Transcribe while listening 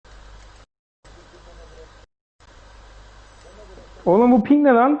Oğlum bu ping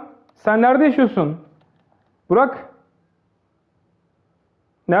ne lan? Sen nerede yaşıyorsun? Burak.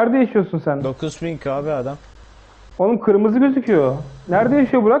 Nerede yaşıyorsun sen? 9000 abi adam. Oğlum kırmızı gözüküyor. Nerede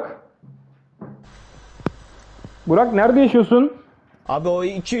yaşıyor Burak? Burak nerede yaşıyorsun? Abi o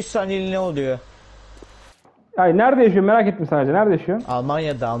 200 saniyeli ne oluyor? Ay nerede yaşıyor merak ettim sadece. Nerede yaşıyor?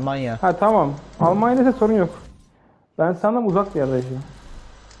 Almanya'da, Almanya. Ha tamam. Almanya'da ise sorun yok. Ben sandım uzak bir yerde yaşıyor.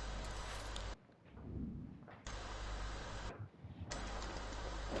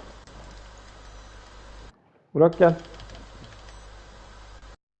 Burak gel.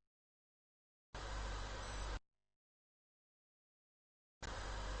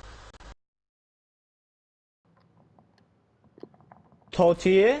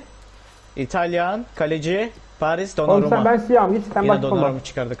 Totti, İtalyan, kaleci, Paris, Oğlum sen Donnarumma. ben siyahım. Git sen Yine başka olma. Donnarumma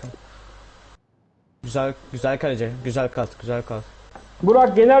çıkardık. Güzel, güzel kaleci, güzel kart, güzel kart.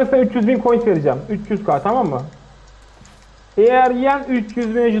 Burak yenerse 300.000 coin vereceğim. 300k tamam mı? Eğer yen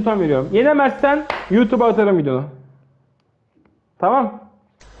 300.000 jeton veriyorum. Yenemezsen YouTube'a atarım videonu. Tamam.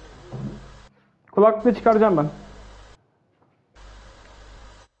 Kulaklığı çıkaracağım ben.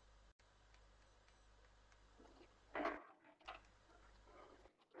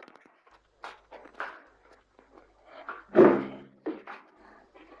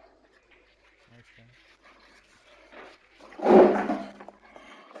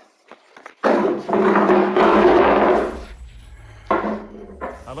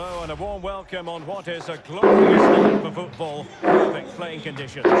 Hello and a warm welcome on what is a glorious night for football. Perfect playing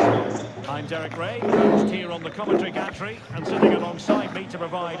conditions. I'm Derek Ray, host here on the commentary gantry, and sitting alongside me to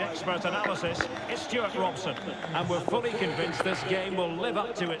provide expert analysis is Stuart Robson. And we're fully convinced this game will live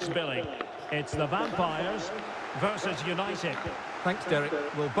up to its billing. It's the Vampires versus United. Thanks, Derek.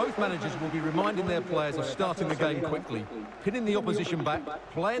 Well, both managers will be reminding their players of starting the game quickly, pinning the opposition back,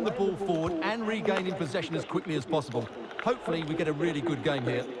 playing the ball forward and regaining possession as quickly as possible. Hopefully, we get a really good game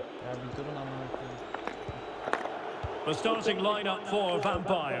here. The starting lineup for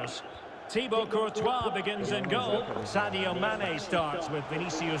Vampires. Thibaut Courtois begins in goal. Sadio Mane starts with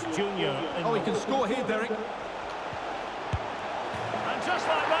Vinicius Junior. Oh, he can score here, Derek. And just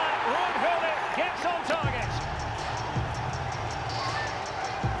like that, Ruud Gullit gets on target.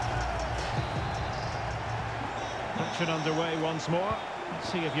 Action underway once more. Let's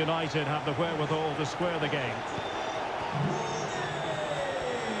see if United have the wherewithal to square the game.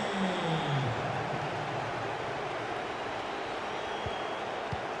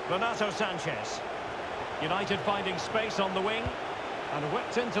 Renato Sanchez. United finding space on the wing. And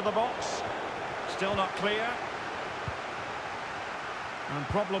whipped into the box. Still not clear. And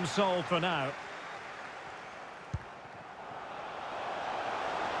problem solved for now.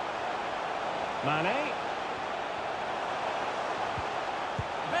 Mane.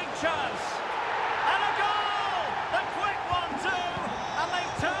 Big chance. And a goal! The quick one too! And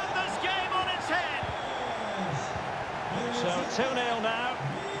they've turned this game on its head. So 2-0 now.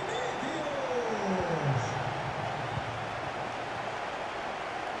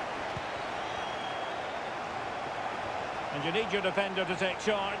 And you need your defender to take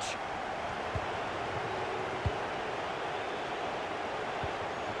charge.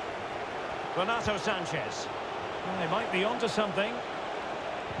 Renato Sanchez. Well, they might be onto something.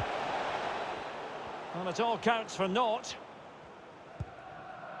 And it all counts for naught.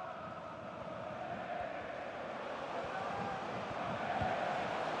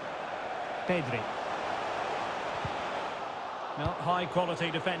 Pedri. Not high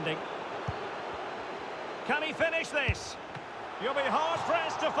quality defending. Can he finish this? You'll be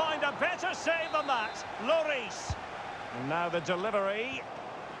hard-pressed to find a better save than that. Lloris. And now the delivery.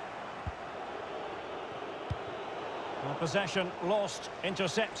 Well, possession lost,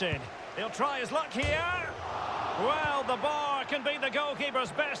 intercepted. He'll try his luck here. Well, the bar can be the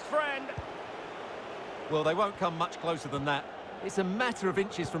goalkeeper's best friend. Well, they won't come much closer than that. It's a matter of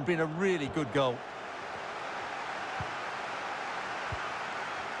inches from being a really good goal.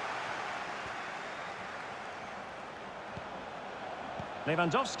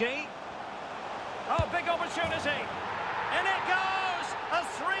 Lewandowski. Oh, big opportunity. In it goes! A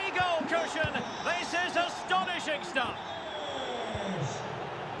 3-goal cushion. This is astonishing stuff.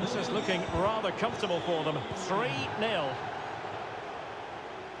 This is looking rather comfortable for them. 3-0.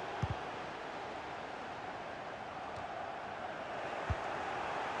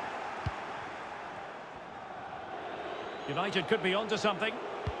 United could be onto something.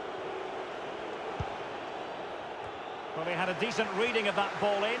 Well, he had a decent reading of that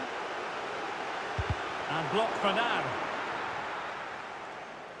ball in. And blocked for now.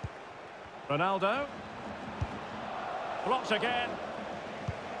 Ronaldo. Blocked again.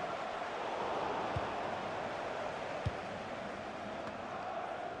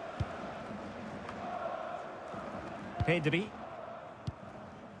 Pedri.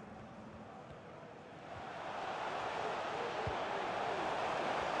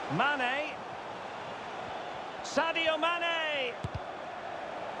 Mane. Sadio Mane.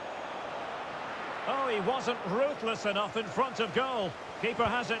 Oh, he wasn't ruthless enough in front of goal. Keeper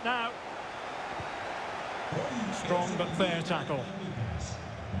has it now. Strong but fair tackle.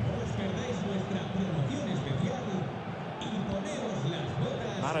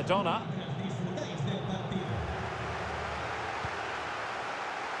 Maradona.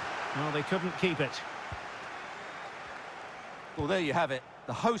 Well, they couldn't keep it. Well, there you have it.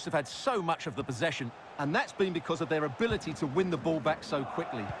 The hosts have had so much of the possession, and that's been because of their ability to win the ball back so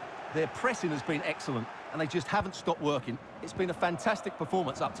quickly. Their pressing has been excellent, and they just haven't stopped working. It's been a fantastic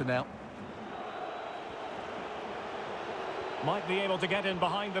performance up to now. Might be able to get in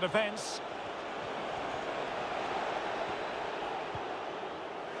behind the defence.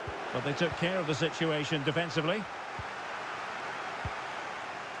 But they took care of the situation defensively.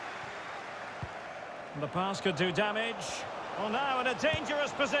 The pass could do damage. Well, now in a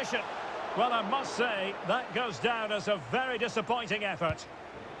dangerous position. Well, I must say, that goes down as a very disappointing effort.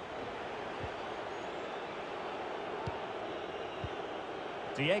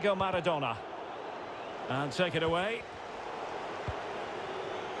 Diego Maradona. And take it away.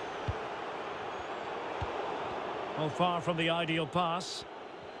 Well, far from the ideal pass.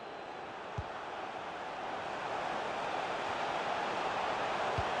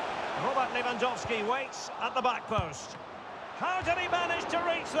 Robert Lewandowski waits at the back post. How did he manage to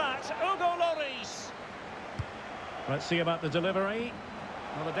reach that? Hugo Lloris. Let's see about the delivery.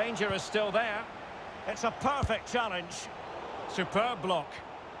 Well, the danger is still there. It's a perfect challenge. Superb block.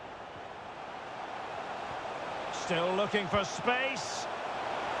 Still looking for space.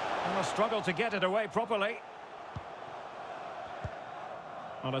 And a struggle to get it away properly.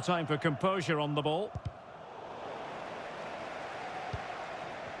 On a time for composure on the ball.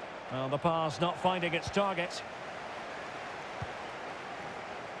 Well, the pass not finding its target.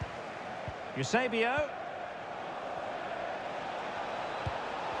 Eusebio.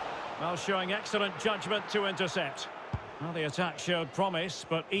 Well, showing excellent judgment to intercept. Well, the attack showed promise,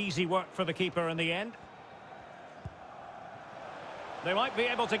 but easy work for the keeper in the end. They might be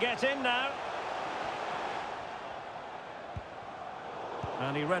able to get in now.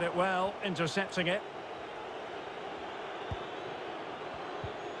 And he read it well, intercepting it.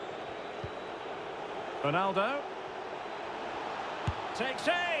 Ronaldo. Takes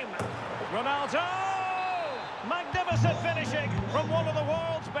aim. Ronaldo! Magnificent finishing from one of the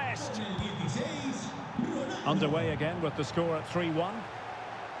world's best. Underway again with the score at 3-1.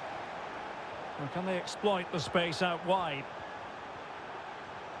 And can they exploit the space out wide?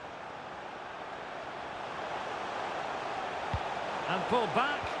 And pulled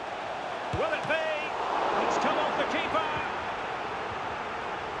back. Will it be? It's come off the keeper.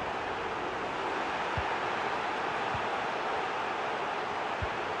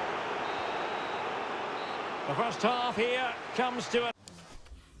 The first half here comes to a...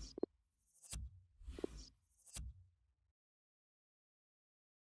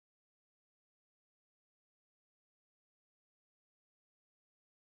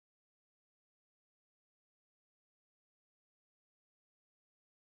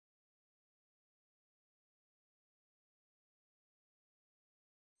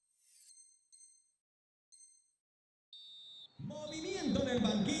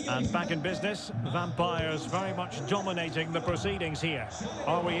 And back in business, Vampires very much dominating the proceedings here.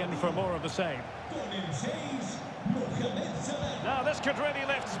 Are we in for more of the same? Now this could really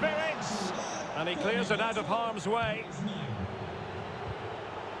lift spirits. And he clears it out of harm's way.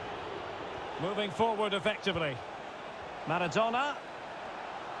 Moving forward effectively. Maradona.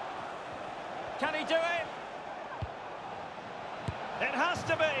 Can he do it? It has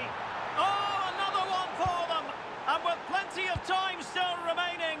to be. Oh, another one for them. And with plenty of time still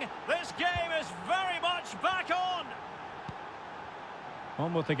remaining, this game is very much back on.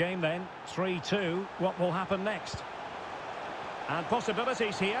 On with the game then, 3-2. What will happen next? And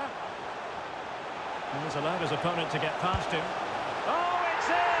possibilities here. And he's allowed his opponent to get past him. Oh, it's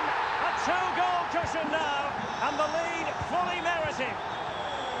in! A two-goal cushion now, and the lead fully merited.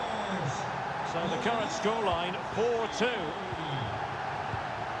 So the current scoreline, 4-2.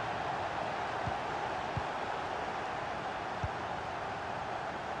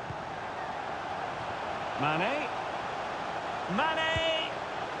 Mane. Mane!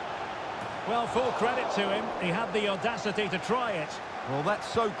 Well, full credit to him. He had the audacity to try it. Well, that's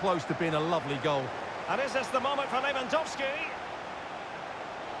so close to being a lovely goal. And is this the moment for Lewandowski?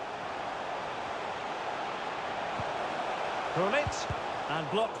 Pull it. And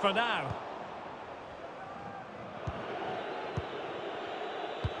blocked for now.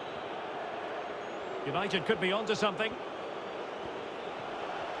 United could be onto something.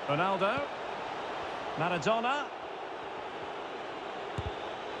 Ronaldo. Maradona.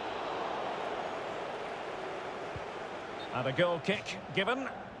 And a goal kick given.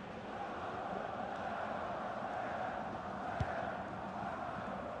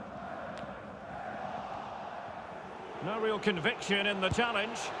 No real conviction in the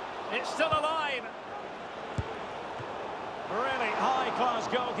challenge. It's still alive. Really high-class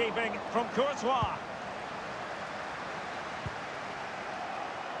goalkeeping from Courtois.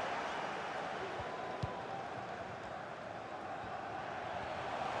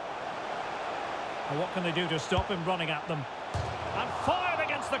 Well, what can they do to stop him running at them? And fired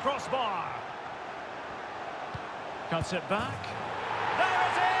against the crossbar. Cuts it back. There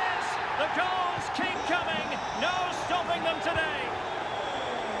it is! The goals keep coming. No stopping them today.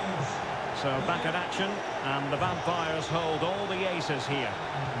 So back in action, and the Vampires hold all the aces here.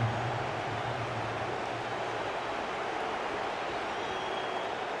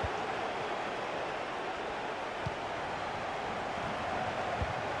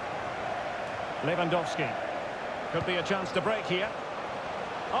 Lewandowski. Could be a chance to break here.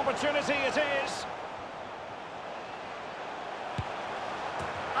 Opportunity it is.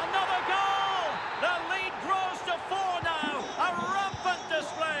 Another goal! The lead grows to 4 now. A rampant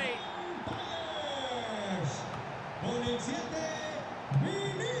display.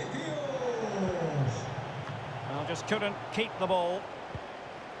 Well, just couldn't keep the ball.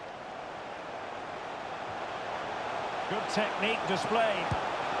 Good technique displayed.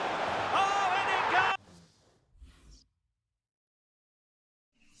 Oh, in it goes!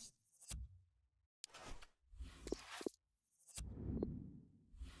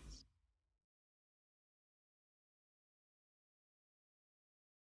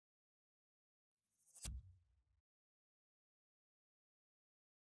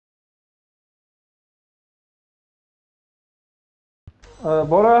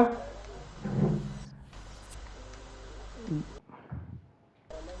 Bora.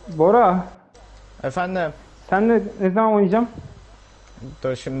 Bora. Efendim. Senle ne zaman oynayacağım?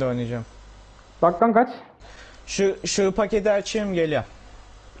 Dur şimdi oynayacağım. Dakikan kaç? Şu paketi açayım geliyor.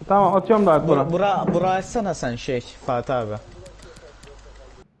 Tamam atıyorum da Bora. Bura açsana sen Fatih abi.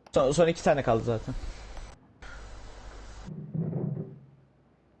 Son 2 tane kaldı zaten.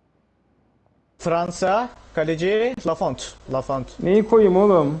 Fransa kaleci Lafont. Neyi koyayım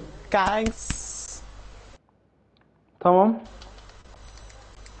oğlum? Kanks. Tamam.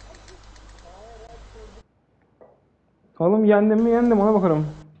 Oğlum yendim mi yendim ona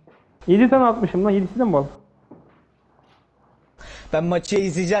bakarım. 7 tane atmışım lan, 7'si de mi bal? Ben maçı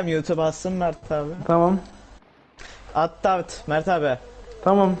izleyeceğim, YouTube atsın Mert abi. Tamam. At Mert abi.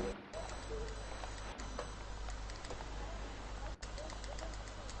 Tamam.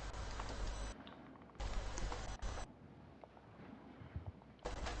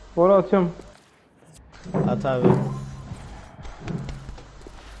 Bora atıyorum. At abi.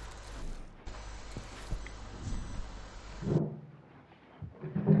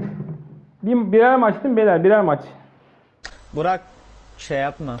 Birer maç değil mi beyler? Birer maç. Burak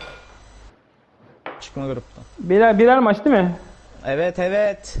yapma. Çıkma gruptan. Beyler birer maç değil mi?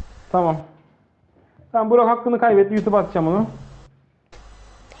 Evet. Tamam. Ben Burak hakkını kaybetti. YouTube'a atacağım onu.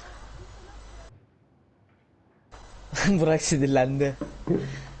 Burak sinirlendi.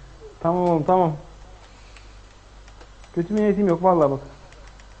 Tamam oğlum tamam. Kötü bir niyetim yok vallahi bak.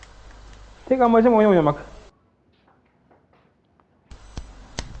 Tek amacım oyun oynamak.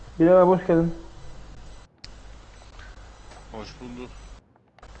 Bilal abi hoş geldin. Hoş bulduk.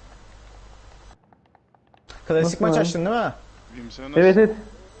 Klasik Nasıl maç abi? açtın değil mi? İyiyim, sen nasılsın? Evet.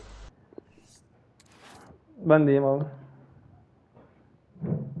 Ben de iyiyim abi.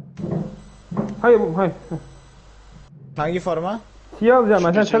 Hayır. Hangi forma? Siyah alacağım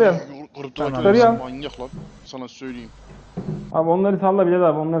ben, sen sarı al. Gruptaki Sarı öyle al. manyak lan. Sana söyleyeyim. Abi onları salla Bilal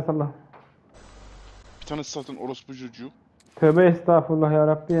abi, onları salla. Bir tanesi zaten orospu çocuğu. Tövbe estağfurullah ya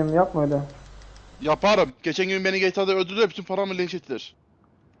Rabbim, yapma öyle. Yaparım. Geçen gün beni GTA'da öldürdüler, bütün paramı linç ettiler.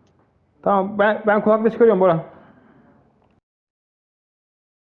 Tamam ben kulaklığı çıkarıyorum Bora.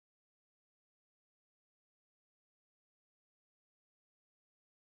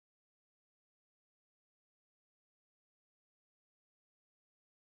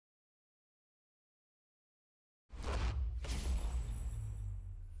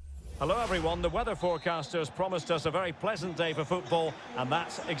 Hello everyone, the weather forecasters promised us a very pleasant day for football, and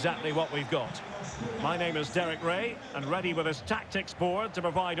that's exactly what we've got. My name is Derek Ray, and ready with his tactics board to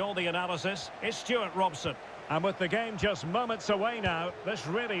provide all the analysis is Stuart Robson. And with the game just moments away now, this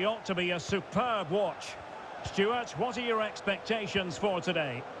really ought to be a superb watch. Stuart, what are your expectations for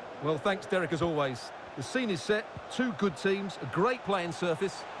today? Well, thanks, Derek, as always. The scene is set, two good teams, a great playing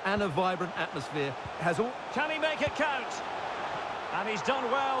surface and a vibrant atmosphere. It has all... Can he make it count? And he's done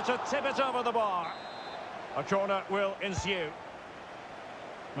well to tip it over the bar. A corner will ensue.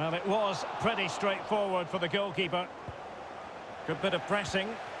 Well, it was pretty straightforward for the goalkeeper. Good bit of pressing.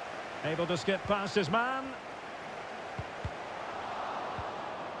 Able to skip past his man.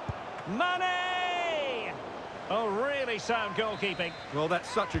 Mane! Oh, really sound goalkeeping. Well, that's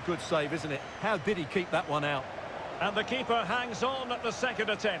such a good save, isn't it? How did he keep that one out? And the keeper hangs on at the second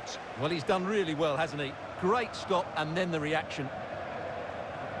attempt. Well, he's done really well, hasn't he? Great stop and then the reaction.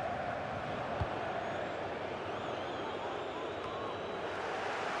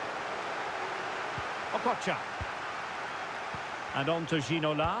 Okocha. And on to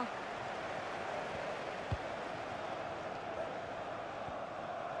Ginola.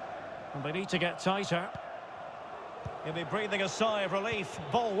 And they need to get tighter. He'll be breathing a sigh of relief.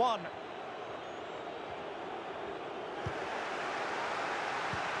 Ball one.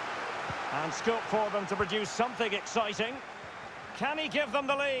 And scope for them to produce something exciting. Can he give them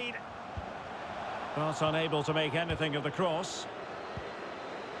the lead? But unable to make anything of the cross.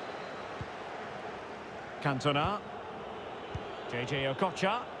 Cantona. JJ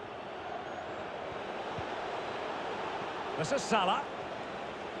Okocha. This is Salah.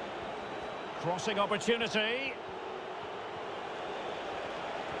 Crossing opportunity.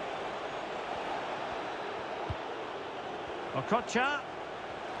 Okocha.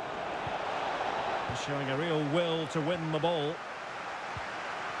 Showing a real will to win the ball.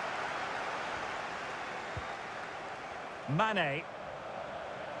 Mane.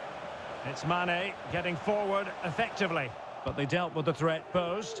 It's Mane getting forward effectively. But they dealt with the threat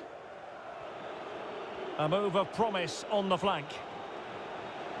posed. A move of promise on the flank.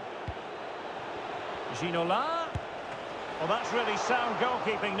 Ginola. Well, that's really sound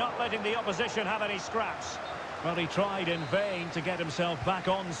goalkeeping, not letting the opposition have any scraps. Well, he tried in vain to get himself back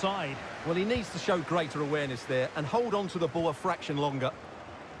on side. Well, he needs to show greater awareness there and hold on to the ball a fraction longer.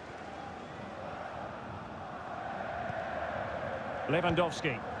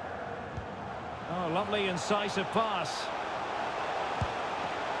 Lewandowski. Oh, lovely incisive pass.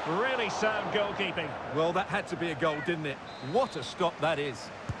 Really sound goalkeeping. Well, that had to be a goal, didn't it? What a stop that is.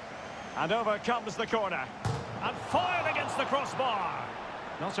 And over comes the corner. And fired against the crossbar.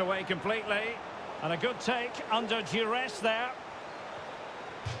 Not away completely. And a good take under duress there.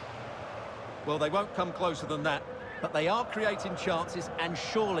 Well, they won't come closer than that, but they are creating chances and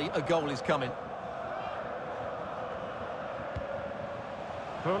surely a goal is coming.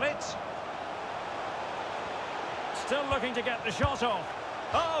 Pull it. Still looking to get the shot off.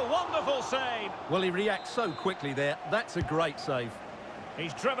 Oh, wonderful save. Well, he reacts so quickly there. That's a great save.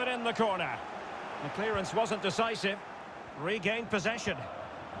 He's driven in the corner. The clearance wasn't decisive. Regained possession.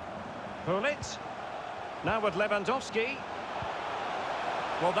 Pull it. Now with Lewandowski.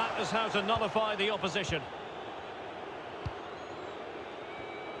 Well, that is how to nullify the opposition.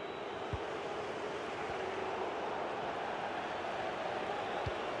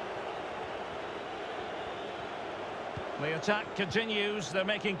 The attack continues. They're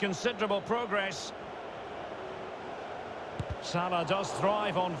making considerable progress. Salah does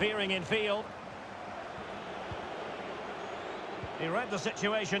thrive on veering in field. He read the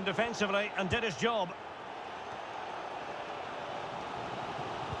situation defensively and did his job.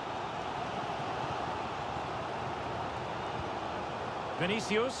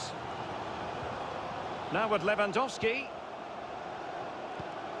 Vinicius. Now with Lewandowski.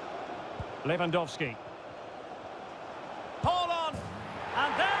 Lewandowski. Hold on.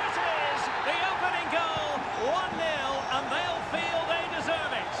 And there it is. The opening goal. 1-0. And they'll feel they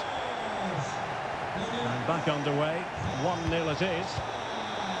deserve it. And back underway. 1-0 it is.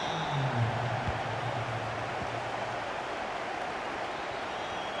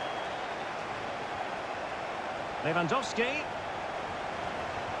 Lewandowski.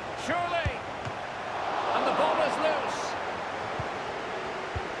 Surely. And the ball is loose.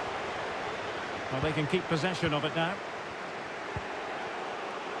 Well, they can keep possession of it now.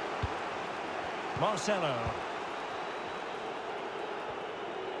 Marcelo.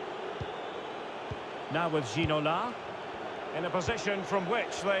 Now with Ginola. In a position from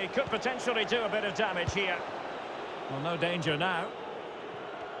which they could potentially do a bit of damage here. Well, no danger now.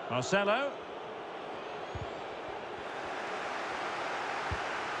 Marcelo.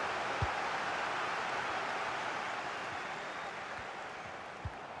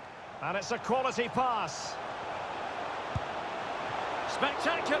 And it's a quality pass.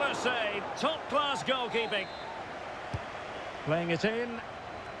 Spectacular save. Top-class goalkeeping. Playing it in.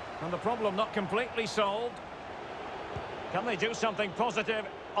 And the problem not completely solved. Can they do something positive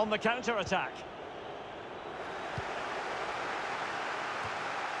on the counter-attack?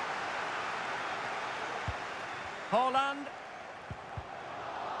 Haaland.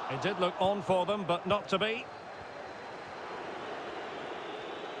 It did look on for them, but not to be.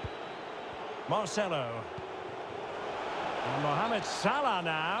 Marcelo. And Mohamed Salah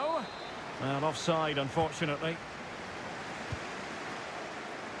now. Well, offside, unfortunately.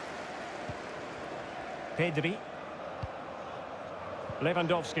 Pedri.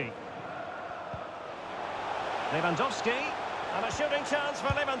 Lewandowski. Lewandowski. And a shooting chance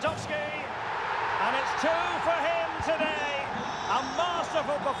for Lewandowski. And it's 2 for him today. A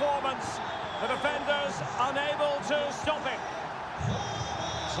masterful performance. The defenders unable to stop him.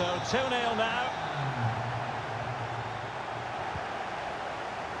 So 2-0 now.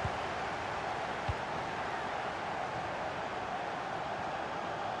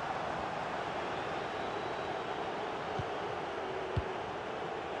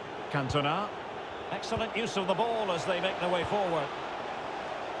 Cantona. Excellent use of the ball as they make their way forward.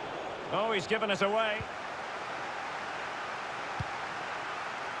 Oh, he's given it away.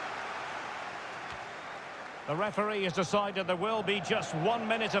 The referee has decided there will be just 1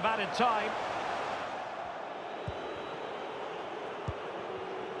 minute of added time.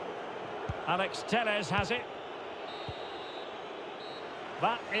 Alex Telles has it.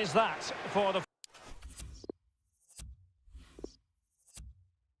 That is that for the...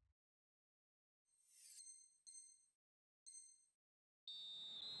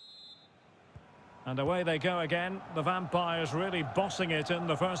 And away they go again. The Vampires really bossing it in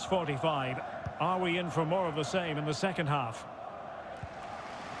the first 45. Are we in for more of the same in the second half?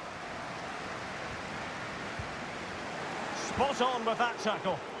 Spot on with that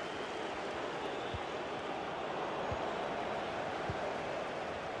tackle.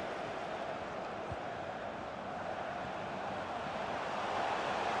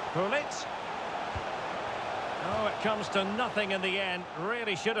 Pullet. Oh, it comes to nothing in the end.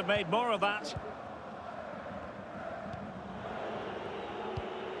 Really should have made more of that.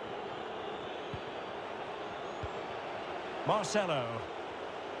 Marcelo.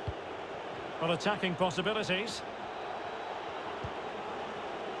 Well, attacking possibilities.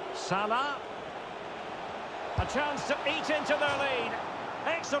 Salah. A chance to eat into their lead.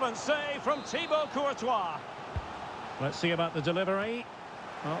 Excellent save from Thibaut Courtois. Let's see about the delivery.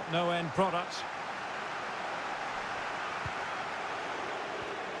 Oh, no end product.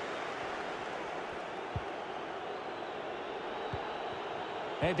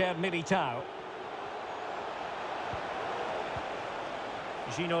 Eder Militao.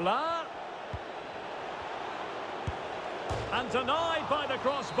 Ginola. And denied by the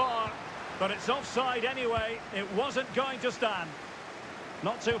crossbar. But it's offside anyway. It wasn't going to stand.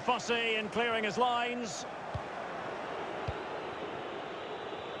 Not too fussy in clearing his lines.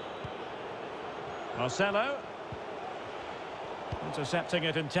 Marcelo. Intercepting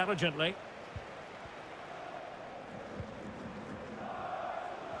it intelligently.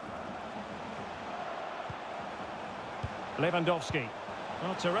 Lewandowski.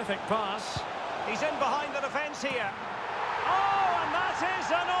 Oh, terrific pass. He's in behind the defence here. Oh, and that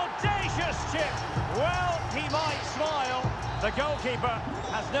is an audacious chip. Well, he might smile. The goalkeeper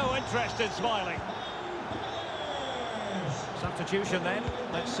has no interest in smiling. Substitution then.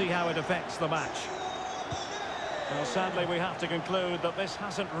 Let's see how it affects the match. Well, sadly, we have to conclude that this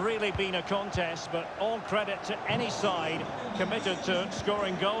hasn't really been a contest, but all credit to any side committed to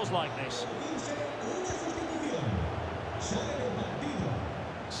scoring goals like this.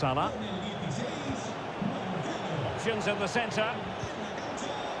 Salah. Options in the centre.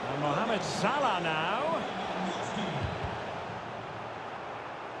 And Mohamed Salah now.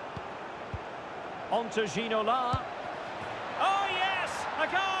 On to Ginola. Oh yes, a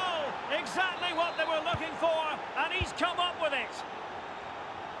goal! Exactly what they were looking for, and he's come up with it.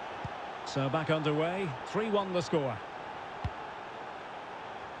 So back underway, 3-1 the score.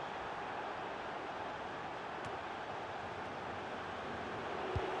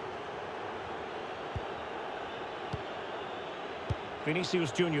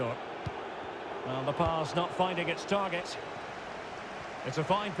 Vinicius Junior. Well, the pass not finding its target. It's a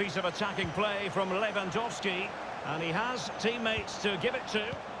fine piece of attacking play from Lewandowski, and he has teammates to give it to.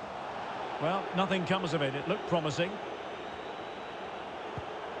 Well, nothing comes of it. It looked promising.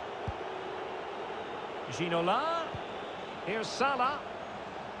 Ginola. Here's Salah.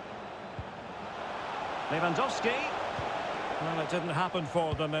 Lewandowski. Well, it didn't happen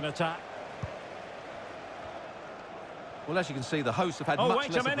for them in attack. Well, as you can see, the hosts have had Oh, much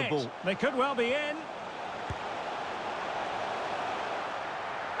wait less a of the minute. ball. They could well be in.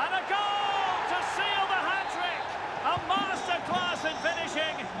 And a goal to seal the hat-trick. A masterclass in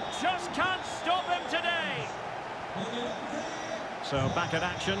finishing. Just can't stop him today. So back in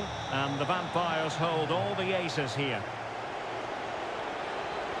action, and the Vampires hold all the aces here.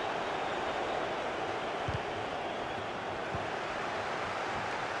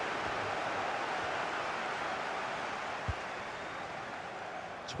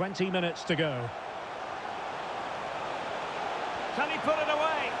 "20 minutes to go. Can he put it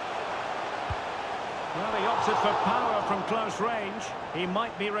away? Well, he opted for power from close range. He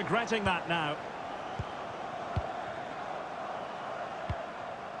might be regretting that now.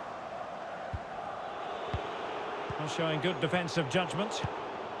 Well, showing good defensive judgment.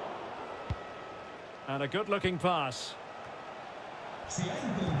 And a good-looking pass.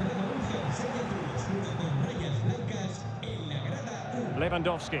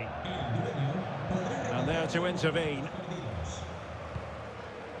 Lewandowski. And there to intervene.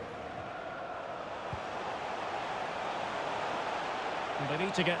 And they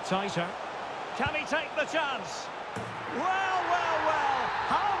need to get tighter. Can he take the chance? Well, well, well.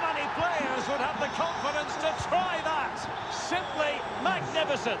 How many players would have the confidence to try that? Simply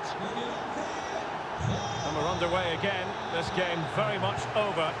magnificent. And we're underway again. This game very much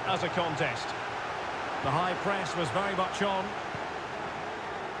over as a contest. The high press was very much on.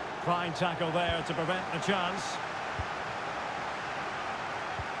 Fine tackle there to prevent the chance.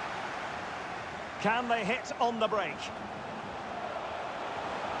 Can they hit on the break?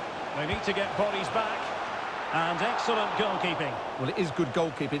 They need to get bodies back. And excellent goalkeeping. Well, it is good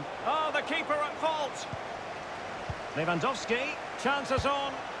goalkeeping. Oh, the keeper at fault. Lewandowski, chances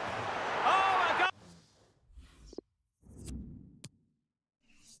on. Oh, a goal!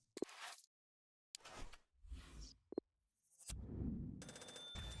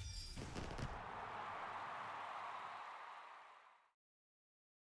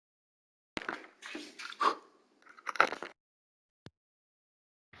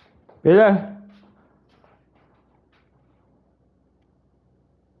 Beyler.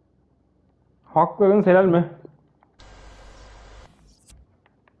 Haklarınız helal mi?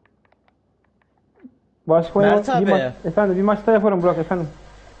 Başka Mert bir abi. efendim bir maçta yaparım Burak efendim.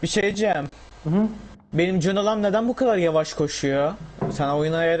 Bir şey diyeceğim. Hı hı. Benim Cunalam neden bu kadar yavaş koşuyor? Sen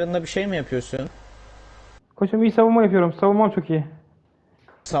oyun ayarında bir şey mi yapıyorsun? Koçum iyi savunma yapıyorum. Savunmam çok iyi.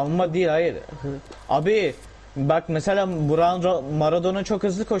 Savunma değil, hayır. Abi bak mesela Maradona çok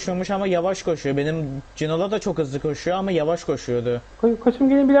hızlı koşuyormuş ama yavaş koşuyor. Benim Ginola da çok hızlı koşuyor ama yavaş koşuyordu. Koçum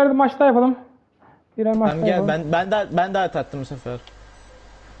gelin bir yerde maçta yapalım. Birer maçta Tamam gel, yapalım. ben de attım bu sefer.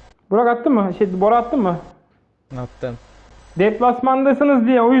 Burak attın mı? Bora attın mı? Attım. Deplasmandasınız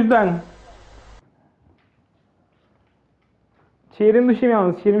diye o yüzden. Çevrim dışıyım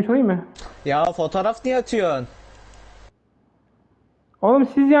yalnız. Çevrim olayım mı? Ya fotoğraf niye atıyorsun? Oğlum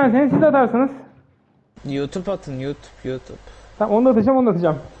siz yani siz atarsınız. YouTube atın, YouTube. Tamam onu da atacağım onu da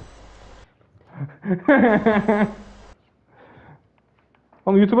atacağım.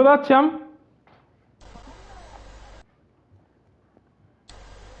 Onu YouTube'a da atacağım.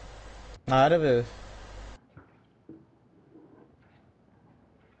 Harbi.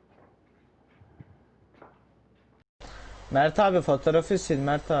 Mert abi fotoğrafı sil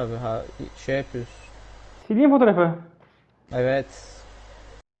Mert abi. Şey yapıyoruz. Sileyim fotoğrafı. Evet.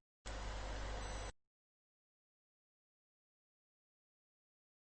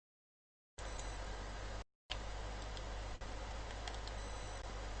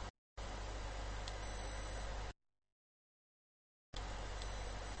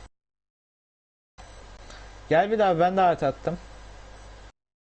 Gel bir daha, ben de attım.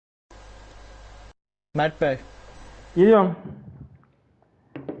 Mert Bey. Geliyorum.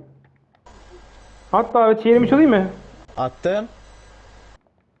 Hatta çevrimi çalayım mı? Attım.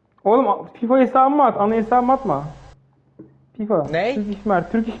 Oğlum FIFA hesabımı at. Ana hesabımı atma. FIFA. Ne?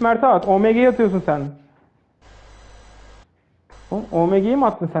 Türk İş Mert'e at. OMG'ye atıyorsun sen. Oğlum OMG'yi mi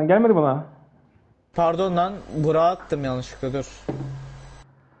attın sen? Gelmedi bana. Pardon lan, Burak'a attım yanlışlıkla, dur.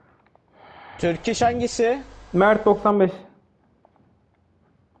 Türk İş hangisi? Mert 95.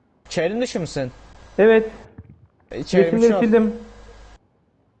 Çevrim dışı mısın? Evet. Çevrim Resimleri ol. sildim.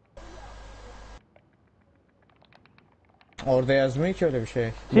 Orada yazmıyor ki öyle bir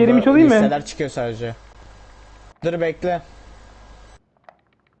şey. Çevrim Burada olayım mı? listeler çıkıyor sadece. Dur bekle.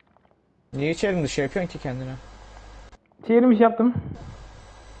 Niye çevrim dışı yapıyorsun ki kendine? Çevrim yaptım.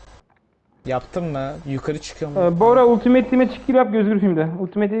 Yaptın mı? Yukarı çıkıyor mu? Bora Ultimate Team'e çıkır yap gözükür filmde.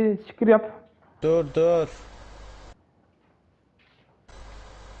 Ultimate'i çıkır yap. Dur.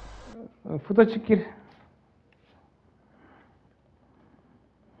 Futa çıkır.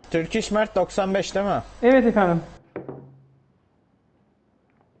 Türk İş Mert 95 değil mi? Evet efendim.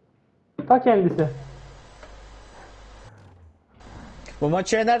 Ta kendisi. Bu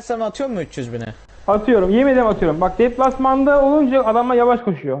maçı yenersem atıyor mu 300 bine? Atıyorum. Yemin ederim atıyorum. Bak deplasmanda olunca adamlar yavaş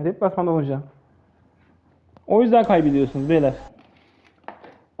koşuyor. Deplasmanda olunca. O yüzden kaybediyorsunuz beyler.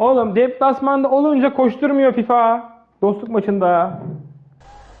 Oğlum deplasmanda olunca koşturmuyor FIFA. Dostluk maçında.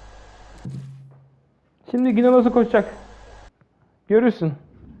 Şimdi yine nasıl koşacak? Görürsün.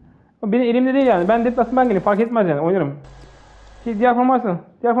 Benim elimde değil yani. Ben deplasman geleyim. Fark etmez yani. Oynarım. Diğer formasın.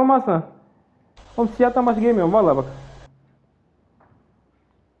 Diğer formasın. Oğlum siyahtan başka gelmiyorum. Vallahi bak.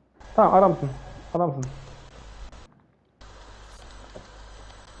 Tamam aramsın. Adamsın.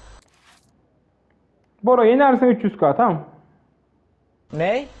 Bora yenersen 300k tamam.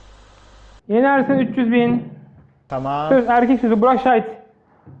 Ne? Yenersen 300.000. Tamam. Söz erkek sözü Burak şahit.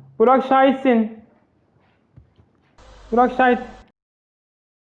 Burak şahitsin. Burak şahit.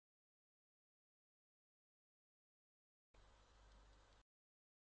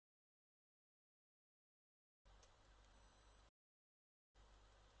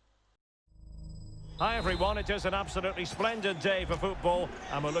 Hi everyone, it is an absolutely splendid day for football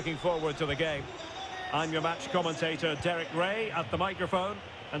and we're looking forward to the game. I'm your match commentator Derek Ray at the microphone,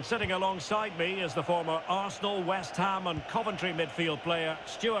 and sitting alongside me is the former Arsenal, West Ham and Coventry midfield player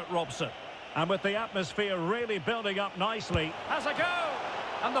Stuart Robson. And with the atmosphere really building up nicely, has a go!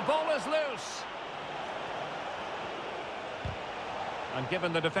 And the ball is loose. And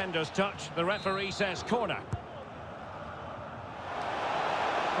given the defender's touch, the referee says corner.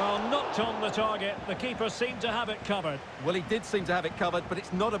 Well, knocked on the target. The keeper seemed to have it covered. Well, he did seem to have it covered, but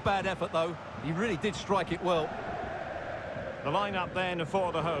it's not a bad effort, though. He really did strike it well. The lineup then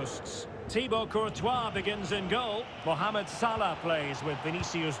for the hosts. Thibaut Courtois begins in goal. Mohamed Salah plays with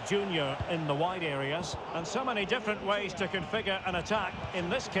Vinicius Junior in the wide areas. And so many different ways to configure an attack. In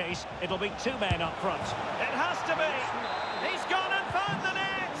this case, it'll be two men up front. It has to be. He's gone and found the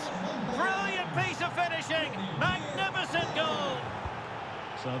net. Brilliant piece of finishing. Magnificent goal.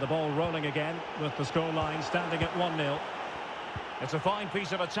 So the ball rolling again with the scoreline standing at 1-0. It's a fine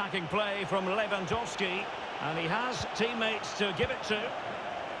piece of attacking play from Lewandowski, and he has teammates to give it to.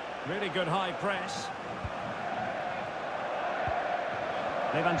 Really good high press.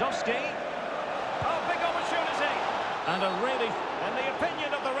 Lewandowski. Oh, big opportunity. And in the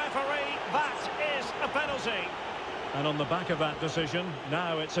opinion of the referee, that is a penalty. And on the back of that decision,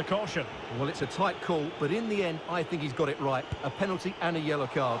 now it's a caution. Well, it's a tight call, but in the end, I think he's got it right. A penalty and a yellow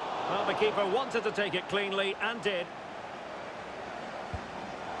card. Well, the keeper wanted to take it cleanly and did.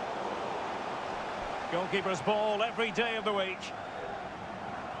 Goalkeeper's ball every day of the week.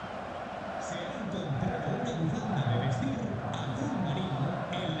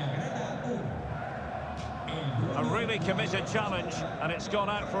 A really committed challenge, and it's gone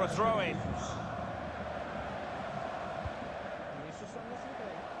out for a throw-in.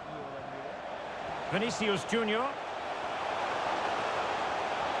 Vinicius Junior.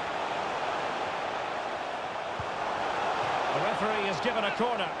 The referee has given a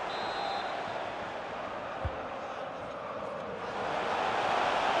corner.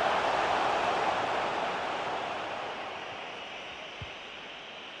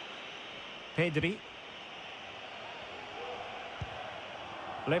 Pedri.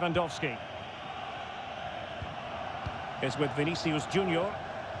 Lewandowski is with Vinicius Junior.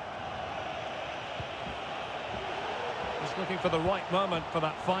 He's looking for the right moment for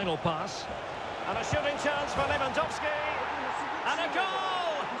that final pass. And a shooting chance for Lewandowski. And a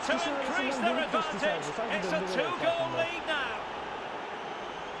goal to increase their advantage. It's a two-goal lead now.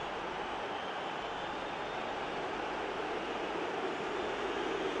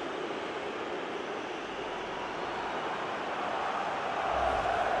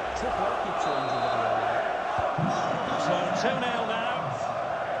 So 2-0 now.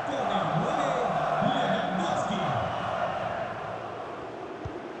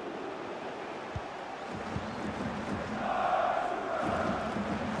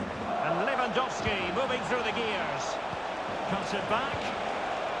 And Lewandowski moving through the gears. Cuts it back.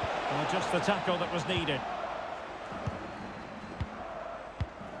 Well, just the tackle that was needed.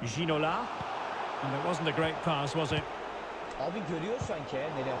 Ginola. And it wasn't a great pass, was it? Abi görüyor sanki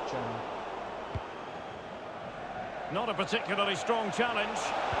nereye atacağını. Not a particularly strong challenge.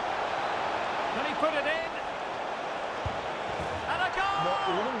 Can he put it in? And a goal!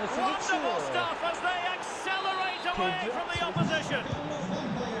 Wonderful stuff as they accelerate away from the opposition.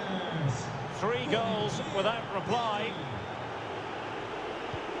 3 goals without reply.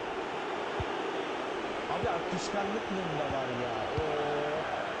 Abi akışkanlık bunda var ya.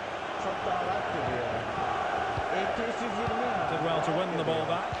 Çok daha rahat geliyor. Did well to win the ball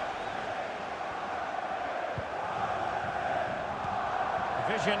back.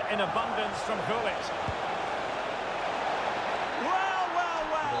 Vision in abundance from Gullit. Well, well,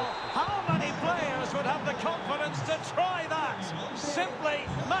 well. How many players simply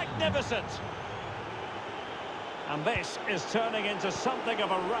magnificent. And this is turning into something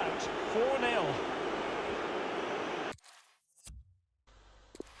of a rout. 4-0.